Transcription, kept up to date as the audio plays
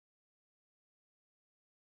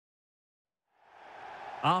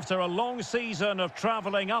After a long season of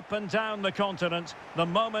travelling up and down the continent, the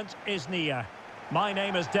moment is near. My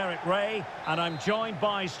name is Derek Ray, and I'm joined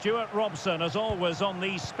by Stuart Robson, as always, on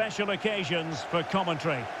these special occasions for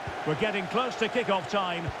commentary. We're getting close to kick-off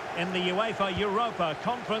time in the UEFA Europa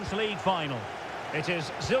Conference League final. It is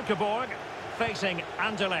Silkeborg facing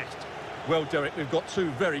Anderlecht. Well, Derek, we've got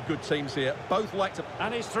two very good teams here. Both like to...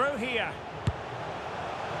 And he's through here.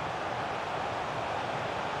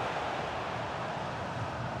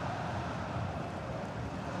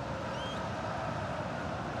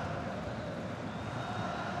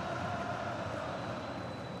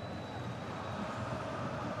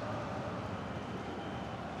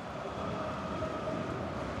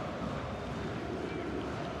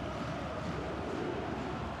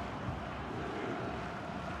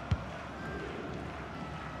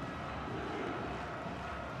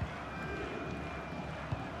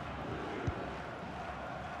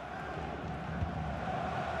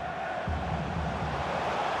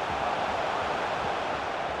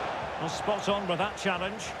 Well, spot on with that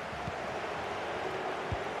challenge.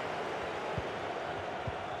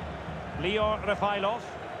 Rafailov.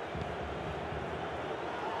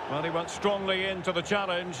 Well, he went strongly into the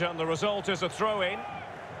challenge, and the result is a throw-in.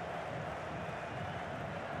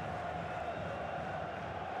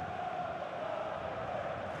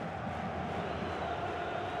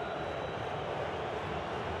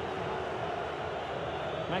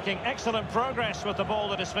 Making excellent progress with the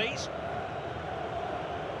ball at his feet.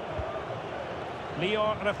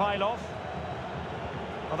 Rafailov.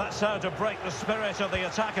 Well, that's how to break the spirit of the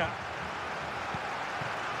attacker.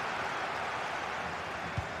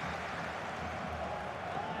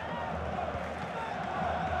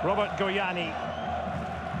 Robert Goyani.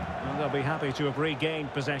 Well, they'll be happy to have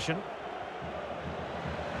regained possession.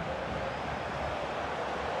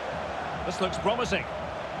 This looks promising.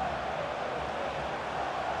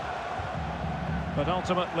 But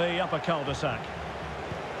ultimately up a cul-de-sac.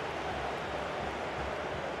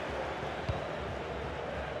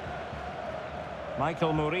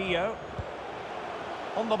 Michael Murillo.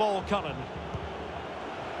 On the ball, Cullen.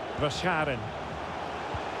 Verscharen.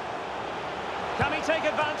 Can he take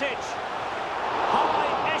advantage?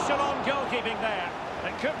 High echelon goalkeeping there.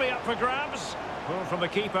 It could be up for grabs. Ball from the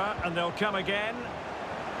keeper, and they'll come again.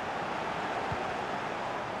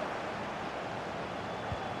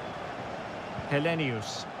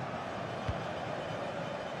 Helenius.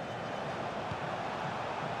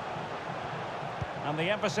 And the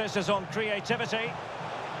emphasis is on creativity.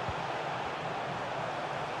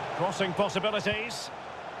 Crossing possibilities.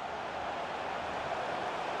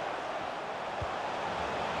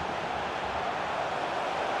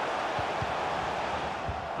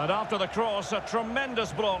 And after the cross, a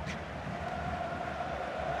tremendous block.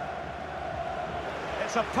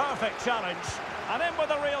 It's a perfect challenge. And in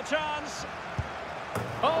with a real chance.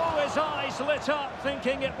 Oh, his eyes lit up,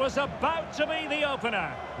 thinking it was about to be the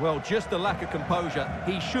opener. Well, just a lack of composure.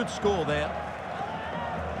 He should score there.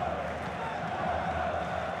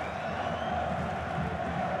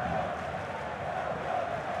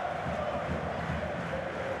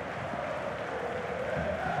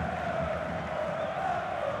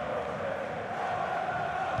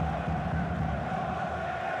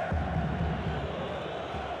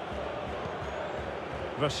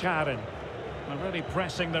 Verscharen. Really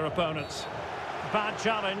pressing their opponents. Bad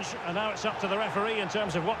challenge, and now it's up to the referee in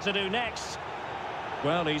terms of what to do next.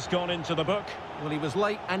 Well, he's gone into the book. Well, he was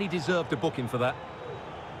late and he deserved a booking for that.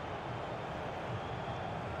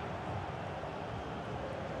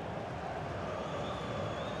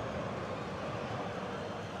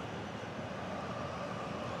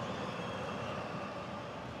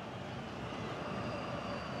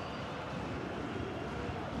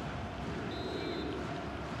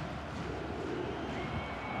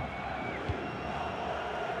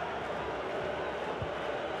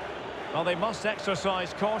 Well, they must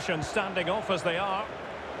exercise caution standing off as they are.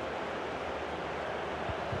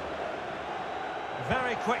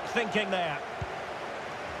 Very quick thinking there.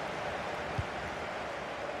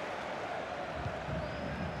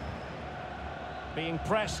 Being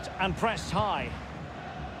pressed and pressed high.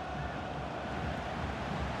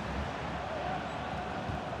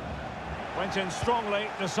 Went in strongly,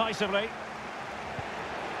 decisively.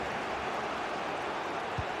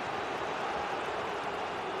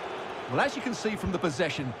 Well, as you can see from the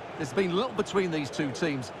possession, there's been little between these two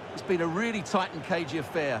teams. It's been a really tight and cagey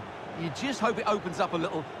affair. You just hope it opens up a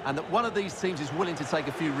little and that one of these teams is willing to take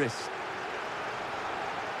a few risks.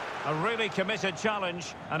 A really committed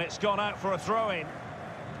challenge, and it's gone out for a throw-in.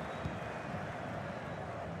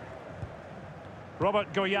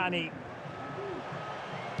 Robert Goyani.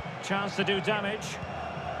 Chance to do damage.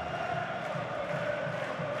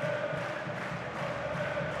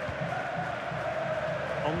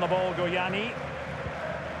 On the ball, Goyani.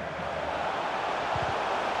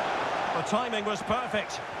 The timing was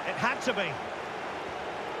perfect. It had to be.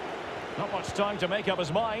 Not much time to make up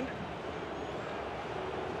his mind.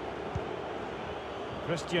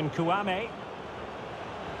 Christian Kouame.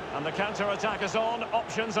 And the counter-attack is on.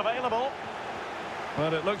 Options available.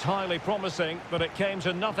 Well, it looked highly promising, but it came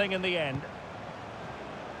to nothing in the end.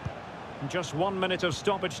 Just 1 minute of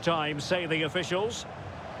stoppage time, say the officials.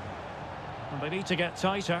 And they need to get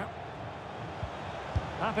tighter.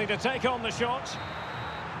 Happy to take on the shot.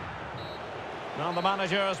 Now the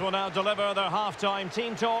managers will now deliver their half-time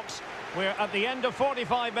team talks. We're at the end of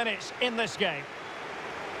 45 minutes in this game.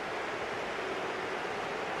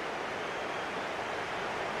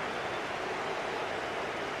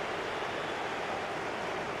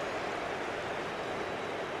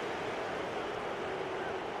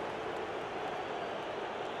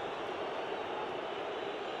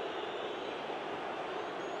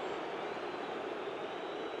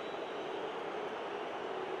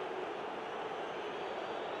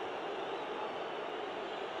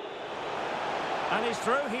 And he's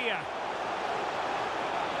through here.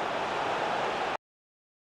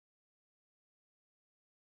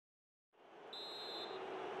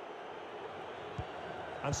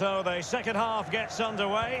 And so the second half gets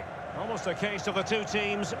underway. Almost a case of the two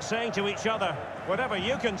teams saying to each other, whatever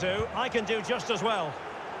you can do, I can do just as well.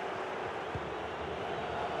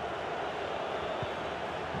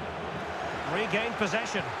 Regained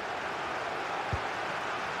possession.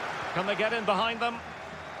 Can they get in behind them?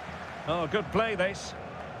 Oh, good play this.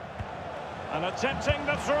 And attempting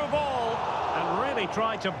the through ball. And really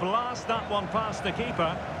tried to blast that one past the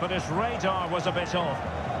keeper, but his radar was a bit off.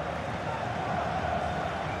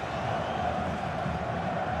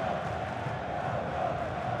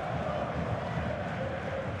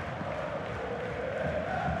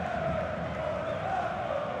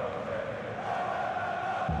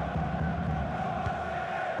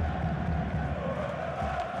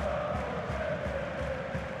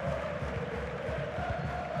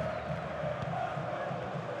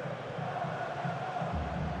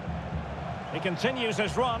 He continues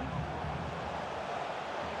his run.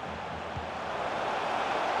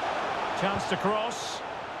 Chance to cross.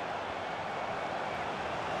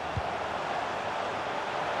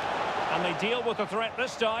 And they deal with the threat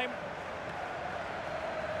this time.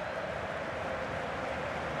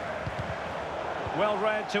 Well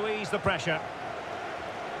read to ease the pressure.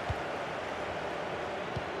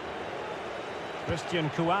 Christian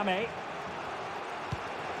Kouame.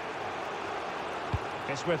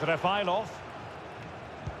 It's with Refailov.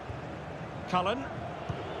 Cullen.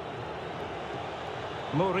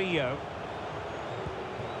 Murillo.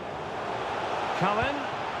 Cullen.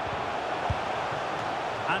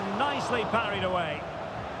 And nicely parried away.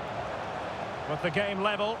 With the game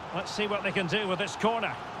level, let's see what they can do with this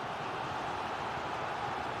corner.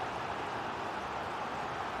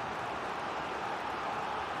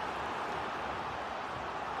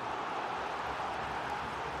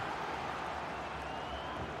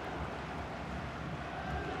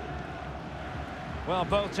 Well,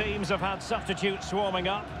 both teams have had substitutes warming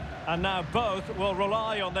up, and now both will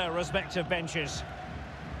rely on their respective benches.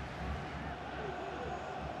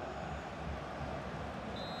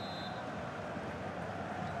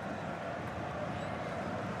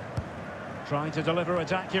 Trying to deliver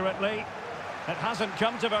it accurately. It hasn't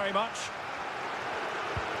come to very much.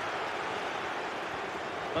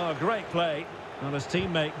 Oh, great play. And his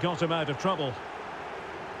teammate got him out of trouble.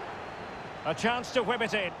 A chance to whip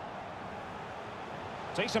it in.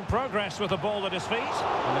 Decent progress with the ball at his feet.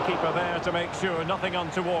 And the keeper there to make sure nothing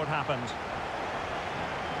untoward happened.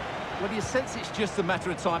 Well, you sense it's just a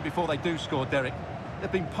matter of time before they do score, Derek.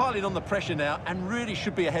 They've been piling on the pressure now and really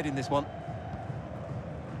should be ahead in this one.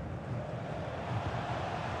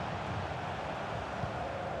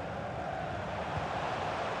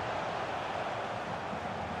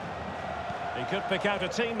 He could pick out a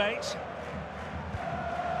teammate.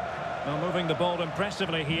 Well, moving the ball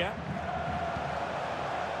impressively here.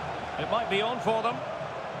 It might be on for them.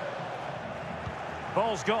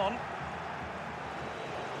 Ball's gone.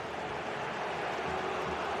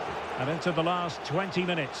 And into the last 20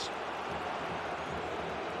 minutes.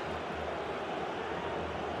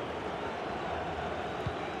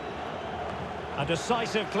 A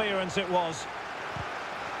decisive clearance it was.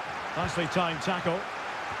 Nicely timed tackle.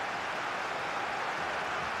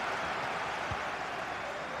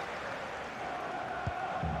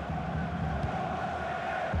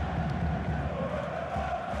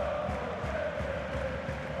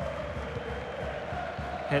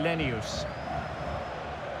 Helenius.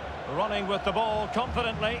 Running with the ball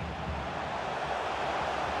confidently.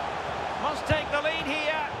 Must take the lead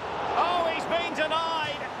here. Oh, he's been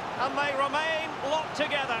denied. And they remain locked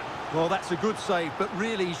together. Well, that's a good save, but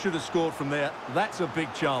really he should have scored from there. That's a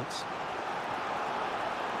big chance.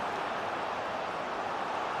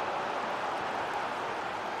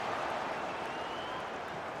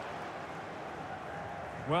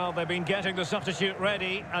 Well, they've been getting the substitute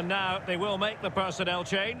ready, and now they will make the personnel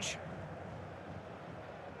change.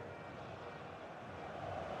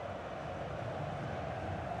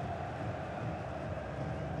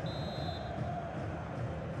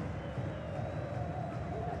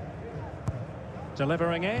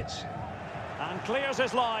 Delivering it, and clears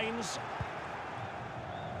his lines.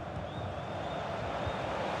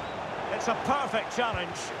 It's a perfect challenge.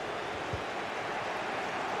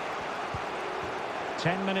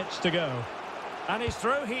 10 minutes to go. And he's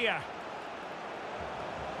through here.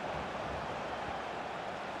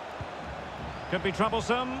 Could be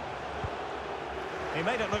troublesome. He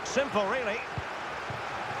made it look simple, really.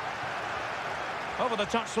 Over the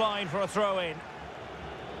touchline for a throw-in.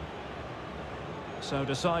 So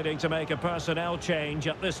deciding to make a personnel change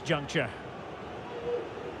at this juncture.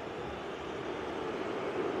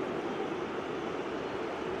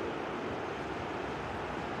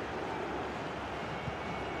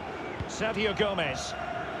 Sergio Gomez.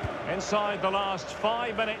 Inside the last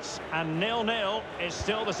 5 minutes, and 0-0 is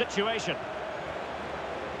still the situation.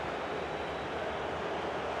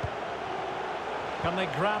 Can they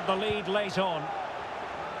grab the lead late on?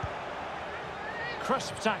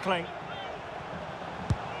 Crisp tackling.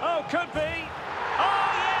 Oh, could be. Oh,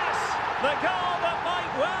 yes! The goal that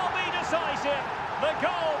might well be decisive. The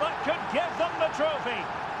goal that could give them the trophy.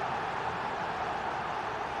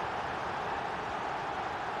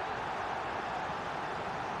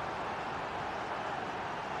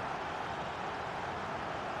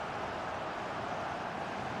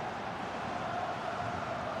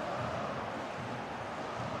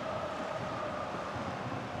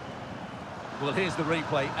 Well, here's the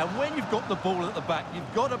replay, and when you've got the ball at the back,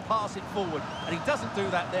 you've got to pass it forward, and he doesn't do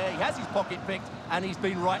that there. He has his pocket picked, and he's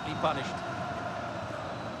been rightly punished.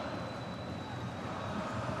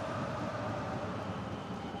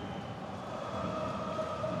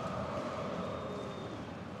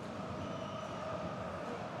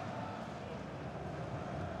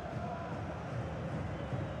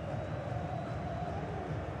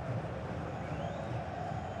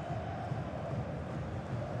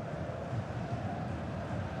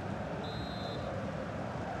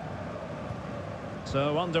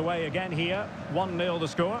 So underway again here, 1-0 the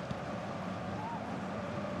score.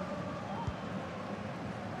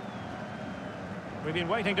 We've been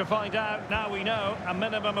waiting to find out, now we know, a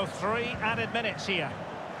minimum of 3 added minutes here.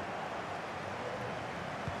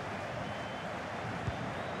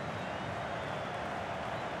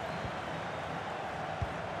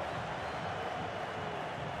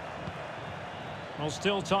 Well,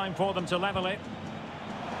 still time for them to level it.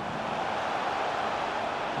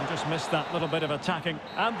 Just missed that little bit of attacking.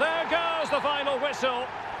 And there goes the final whistle.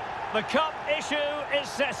 The cup issue is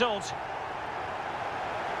settled.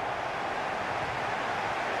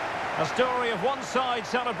 A story of one side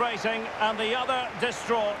celebrating and the other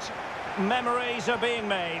distraught. Memories are being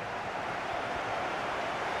made.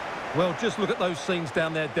 Well, just look at those scenes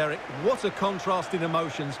down there, Derek. What a contrast in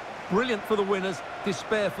emotions. Brilliant for the winners,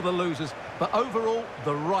 despair for the losers. But overall,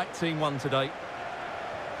 the right team won today.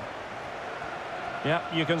 Yeah,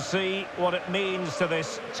 you can see what it means to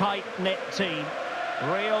this tight-knit team.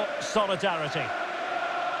 Real solidarity.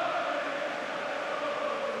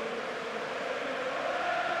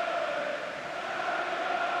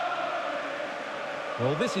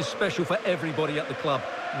 Well, this is special for everybody at the club.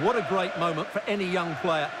 What a great moment for any young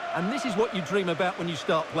player. And this is what you dream about when you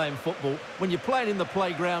start playing football. When you're playing in the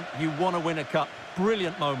playground, you want to win a cup.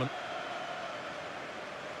 Brilliant moment.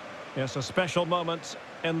 Yes, a special moment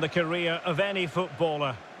in the career of any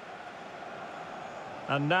footballer.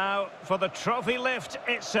 And now for the trophy lift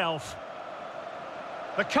itself.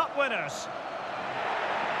 The cup winners.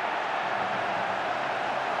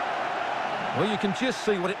 Well, you can just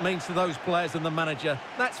see what it means to those players and the manager.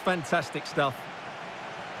 That's fantastic stuff.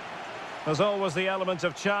 There's always the element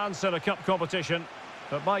of chance in a cup competition.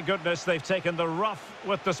 But my goodness, they've taken the rough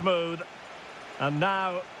with the smooth. And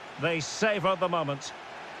now they savour the moment.